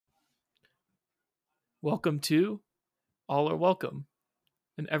Welcome to All Are Welcome,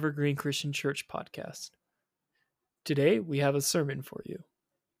 an Evergreen Christian Church podcast. Today we have a sermon for you.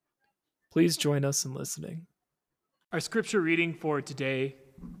 Please join us in listening. Our scripture reading for today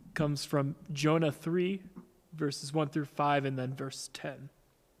comes from Jonah 3, verses 1 through 5, and then verse 10.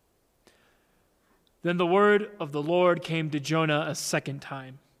 Then the word of the Lord came to Jonah a second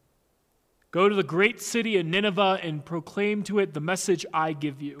time. Go to the great city of Nineveh and proclaim to it the message I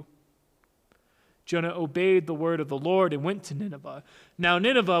give you. Jonah obeyed the word of the Lord and went to Nineveh. Now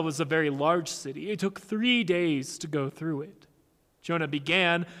Nineveh was a very large city. It took 3 days to go through it. Jonah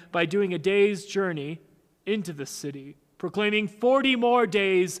began by doing a day's journey into the city, proclaiming 40 more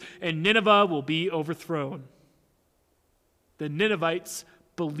days and Nineveh will be overthrown. The Ninevites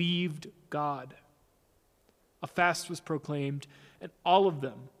believed God. A fast was proclaimed, and all of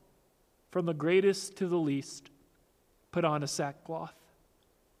them, from the greatest to the least, put on a sackcloth.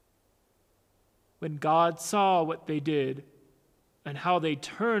 When God saw what they did and how they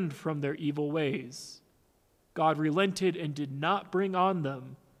turned from their evil ways, God relented and did not bring on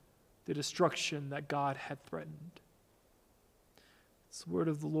them the destruction that God had threatened. It's the word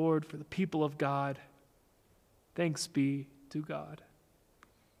of the Lord for the people of God. Thanks be to God.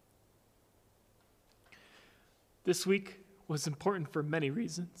 This week was important for many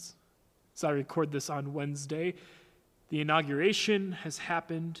reasons. As I record this on Wednesday, the inauguration has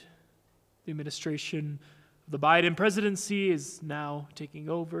happened. The administration of the Biden presidency is now taking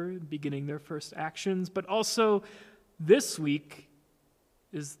over, beginning their first actions. But also, this week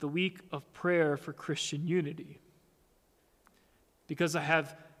is the week of prayer for Christian unity. Because I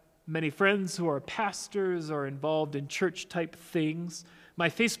have many friends who are pastors or involved in church-type things, my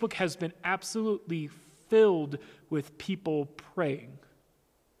Facebook has been absolutely filled with people praying.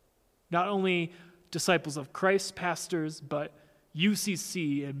 Not only disciples of Christ pastors, but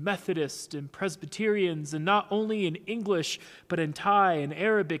UCC and Methodist and Presbyterians, and not only in English, but in Thai and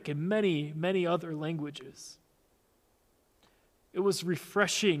Arabic and many, many other languages. It was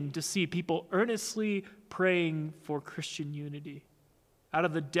refreshing to see people earnestly praying for Christian unity. Out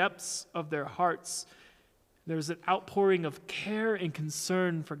of the depths of their hearts, there's an outpouring of care and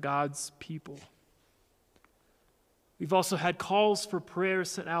concern for God's people. We've also had calls for prayer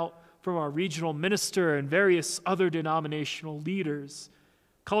sent out from our regional minister and various other denominational leaders.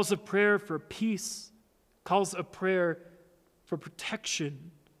 Calls of prayer for peace, calls of prayer for protection,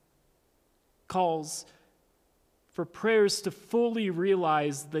 calls for prayers to fully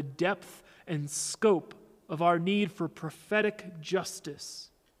realize the depth and scope of our need for prophetic justice.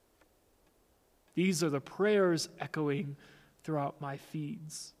 These are the prayers echoing throughout my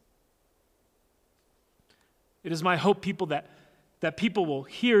feeds. It is my hope, that people will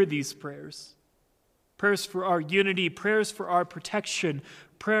hear these prayers. Prayers for our unity, prayers for our protection,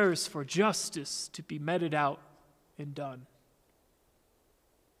 prayers for justice to be meted out and done.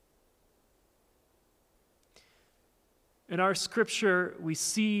 In our scripture, we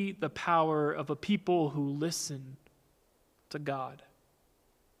see the power of a people who listen to God.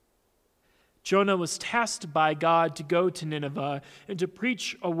 Jonah was tasked by God to go to Nineveh and to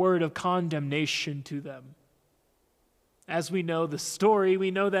preach a word of condemnation to them. As we know the story,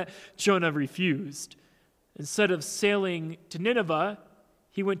 we know that Jonah refused. Instead of sailing to Nineveh,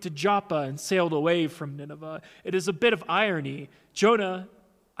 he went to Joppa and sailed away from Nineveh. It is a bit of irony. Jonah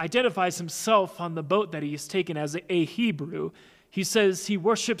identifies himself on the boat that he has taken as a Hebrew. He says he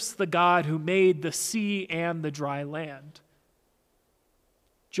worships the God who made the sea and the dry land.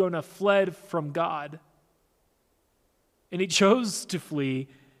 Jonah fled from God, and he chose to flee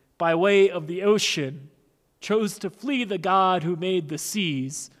by way of the ocean, chose to flee the God who made the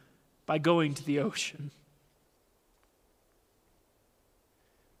seas by going to the ocean.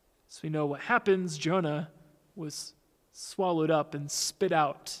 So we know what happens. Jonah was swallowed up and spit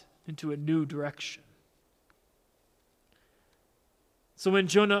out into a new direction. So when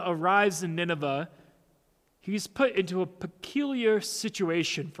Jonah arrives in Nineveh, he's put into a peculiar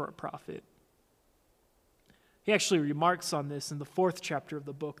situation for a prophet. He actually remarks on this in the 4th chapter of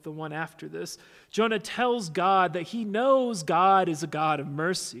the book, the one after this. Jonah tells God that he knows God is a God of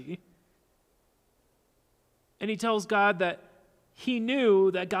mercy. And he tells God that he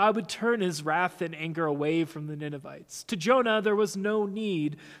knew that God would turn his wrath and anger away from the Ninevites. To Jonah, there was no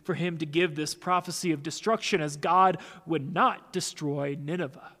need for him to give this prophecy of destruction, as God would not destroy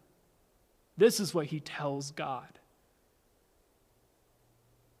Nineveh. This is what he tells God.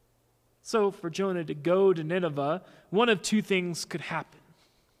 So for Jonah to go to Nineveh, one of two things could happen.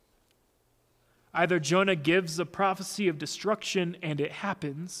 Either Jonah gives a prophecy of destruction and it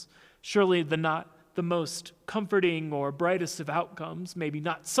happens. Surely the most comforting or brightest of outcomes, maybe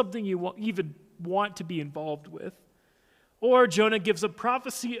not something you even want to be involved with. Or Jonah gives a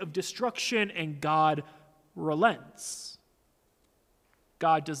prophecy of destruction and God relents.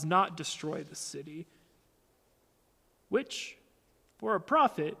 God does not destroy the city, which, for a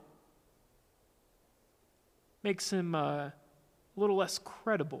prophet, makes him a little less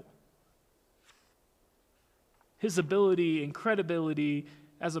credible. His ability and credibility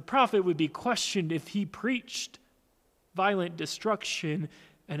as a prophet would be questioned if he preached violent destruction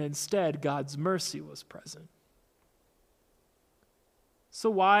and instead God's mercy was present. So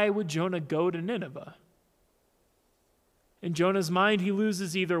why would Jonah go to Nineveh? In Jonah's mind, he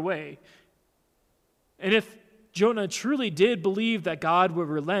loses either way. And if Jonah truly did believe that God would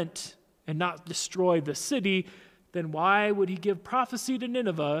relent and not destroy the city, then why would he give prophecy to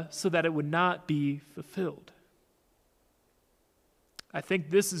Nineveh so that it would not be fulfilled? I think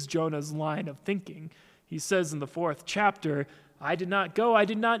this is Jonah's line of thinking. He says in the 4th chapter, I did not go, I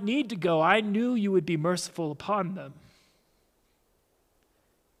did not need to go. I knew you would be merciful upon them.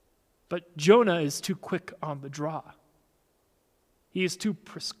 But Jonah is too quick on the draw. He is too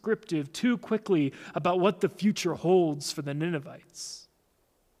prescriptive, too quickly about what the future holds for the Ninevites.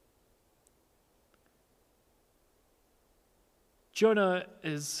 Jonah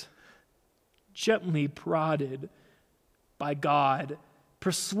is gently prodded by God,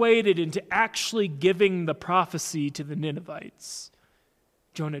 persuaded into actually giving the prophecy to the Ninevites.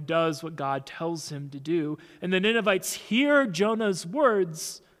 Jonah does what God tells him to do, and the Ninevites hear Jonah's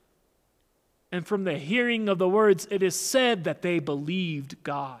words, and from the hearing of the words, it is said that they believed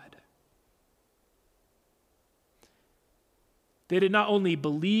God. They did not only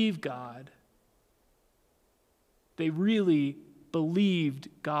believe God, they really believed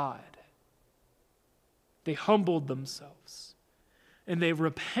God. They humbled themselves, and they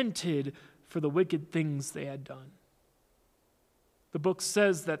repented for the wicked things they had done. The book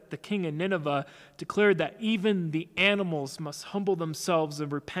says that the king of Nineveh declared that even the animals must humble themselves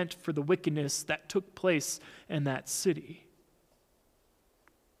and repent for the wickedness that took place in that city.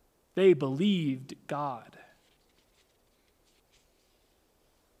 They believed God.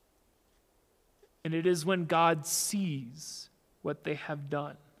 And it is when God sees what they have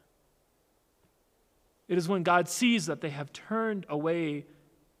done, it is when God sees that they have turned away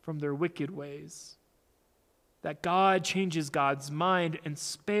from their wicked ways, that God changes God's mind and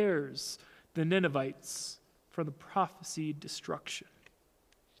spares the Ninevites from the prophesied destruction.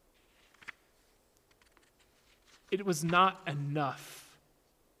 It was not enough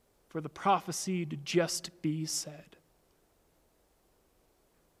for the prophecy to just be said.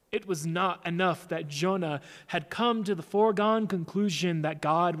 It was not enough that Jonah had come to the foregone conclusion that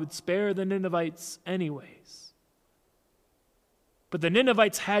God would spare the Ninevites anyways. But the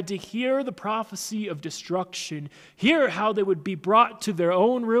Ninevites had to hear the prophecy of destruction, hear how they would be brought to their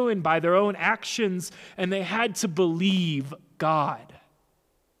own ruin by their own actions, and they had to believe God.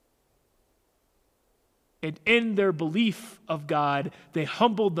 And in their belief of God, they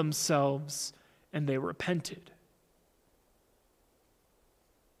humbled themselves and they repented.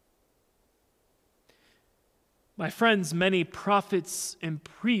 My friends, many prophets and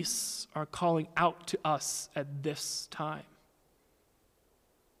priests are calling out to us at this time.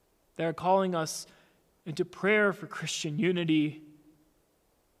 They are calling us into prayer for Christian unity.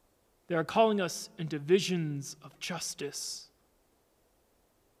 They are calling us into visions of justice.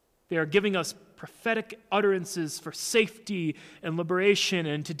 They are giving us prophetic utterances for safety and liberation.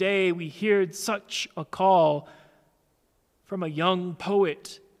 And today we heard such a call from a young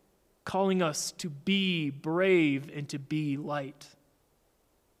poet calling us to be brave and to be light.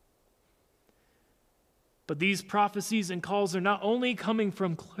 But these prophecies and calls are not only coming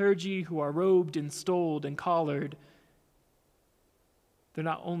from clergy who are robed and stoled and collared. They're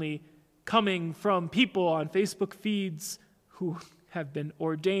not only coming from people on Facebook feeds who have been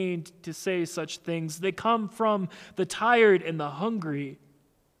ordained to say such things. They come from the tired and the hungry.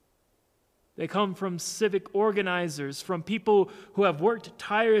 They come from civic organizers, from people who have worked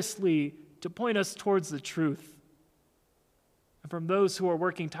tirelessly to point us towards the truth, and from those who are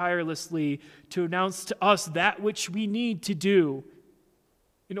working tirelessly to announce to us that which we need to do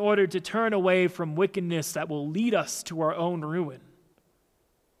in order to turn away from wickedness that will lead us to our own ruin,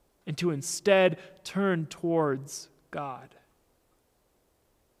 and to instead turn towards God.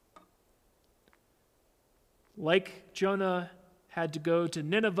 Like Jonah had to go to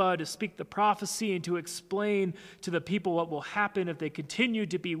Nineveh to speak the prophecy and to explain to the people what will happen if they continue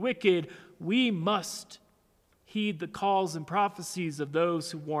to be wicked, we must heed the calls and prophecies of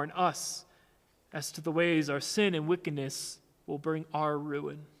those who warn us as to the ways our sin and wickedness will bring our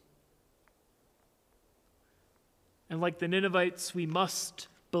ruin. And like the Ninevites, we must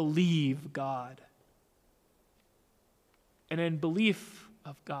believe God. And in belief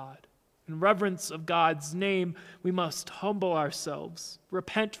of God, in reverence of God's name, we must humble ourselves,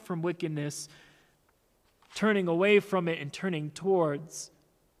 repent from wickedness, turning away from it and turning towards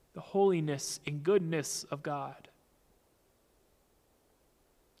the holiness and goodness of God.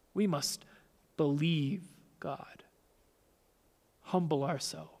 We must believe God, humble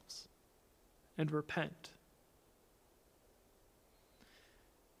ourselves, and repent.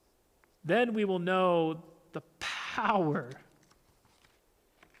 Then we will know the power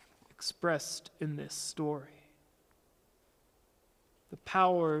expressed in this story. The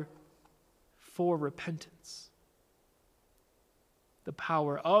power for repentance. The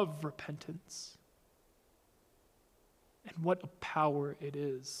power of repentance. And what a power it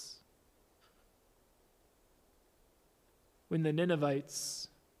is. When the Ninevites,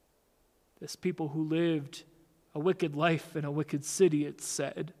 this people who lived a wicked life in a wicked city, it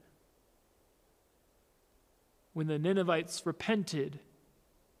said, when the Ninevites repented,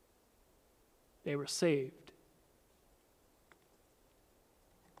 they were saved.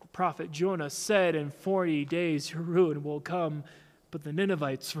 The prophet Jonah said, in 40 days your ruin will come, but the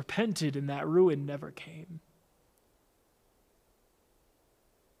Ninevites repented and that ruin never came.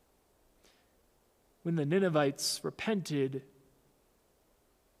 When the Ninevites repented,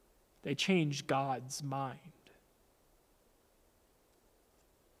 they changed God's mind.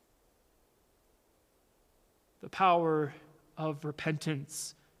 The power of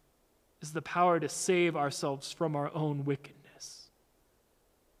repentance is the power to save ourselves from our own wickedness,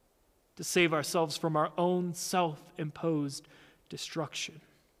 to save ourselves from our own self-imposed destruction.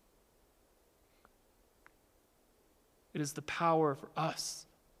 It is the power for us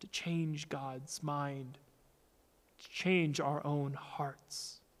to change God's mind, to change our own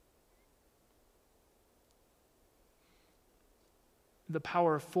hearts. The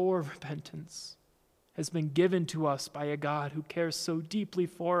power for repentance has been given to us by a God who cares so deeply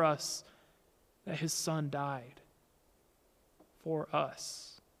for us that his Son died for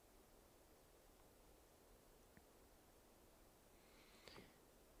us.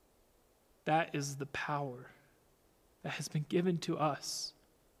 That is the power that has been given to us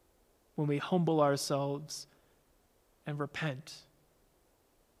when we humble ourselves and repent.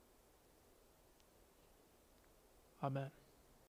 Amen.